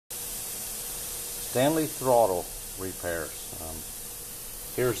Stanley throttle repairs.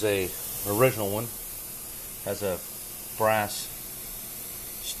 Here's an original one. Has a brass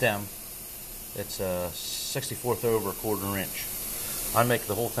stem. It's a 64th over a 1/4 inch. I make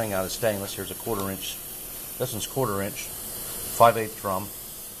the whole thing out of stainless. Here's a 1/4 inch. This one's 1/4 inch, 5/8 drum.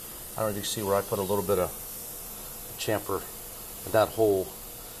 I don't really see where I put a little bit of chamfer in that hole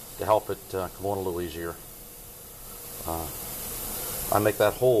to help it come on a little easier. I make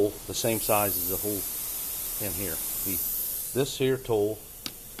that hole the same size as the hole in here. This here tool,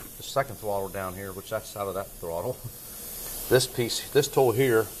 the second throttle down here, which that's out of that throttle. This piece, this tool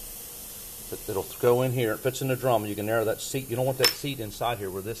here, it'll go in here. It fits in the drum. You can narrow that seat. You don't want that seat inside here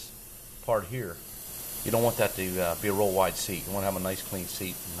where this part here. You don't want that to be a real wide seat. You want to have a nice clean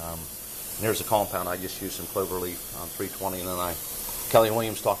seat. And here's the compound. I just used some cloverleaf 320, and then Kelly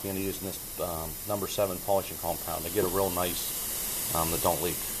Williams talked me into using this number 7 polishing compound to get a real nice that don't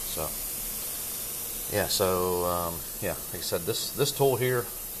leak. So yeah, yeah, like I said, this tool here,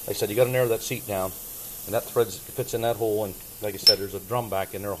 like I said, you got to narrow that seat down, and that thread fits in that hole. And like I said, there's a drum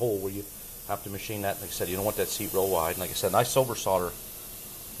back in there, a hole where you have to machine that. Like I said, you don't want that seat real wide. And like I said, I silver solder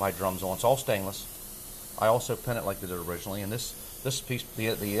my drums on. It's all stainless. I also pin it like they did originally, and this piece,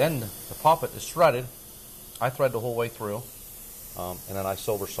 the end, the poppet is threaded. I thread the whole way through, and then I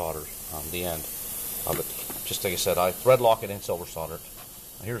silver solder the end of it. Just like I said, I thread lock it and silver solder it.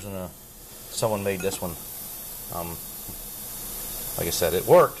 Here's someone made this one. Like I said, it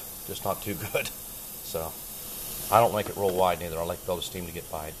worked, just not too good. So I don't make it real wide neither. I like to build a steam to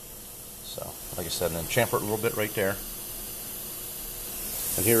get by it. So like I said, and then chamfer it a little bit right there.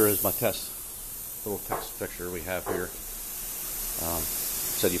 And here is my little test fixture we have here.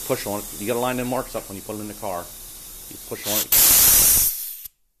 Said you push on it. You got to line them marks up when you put them in the car. You push on it. And it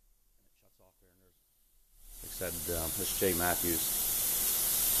shuts off there. And like I said, this is Jay Matthews.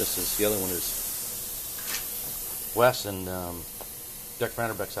 This is the other one is Wes and Dick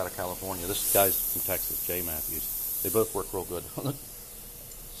Vanderbeck's out of California. This guy's from Texas, Jay Matthews. They both work real good.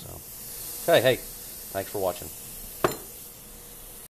 So, okay, hey, thanks for watching.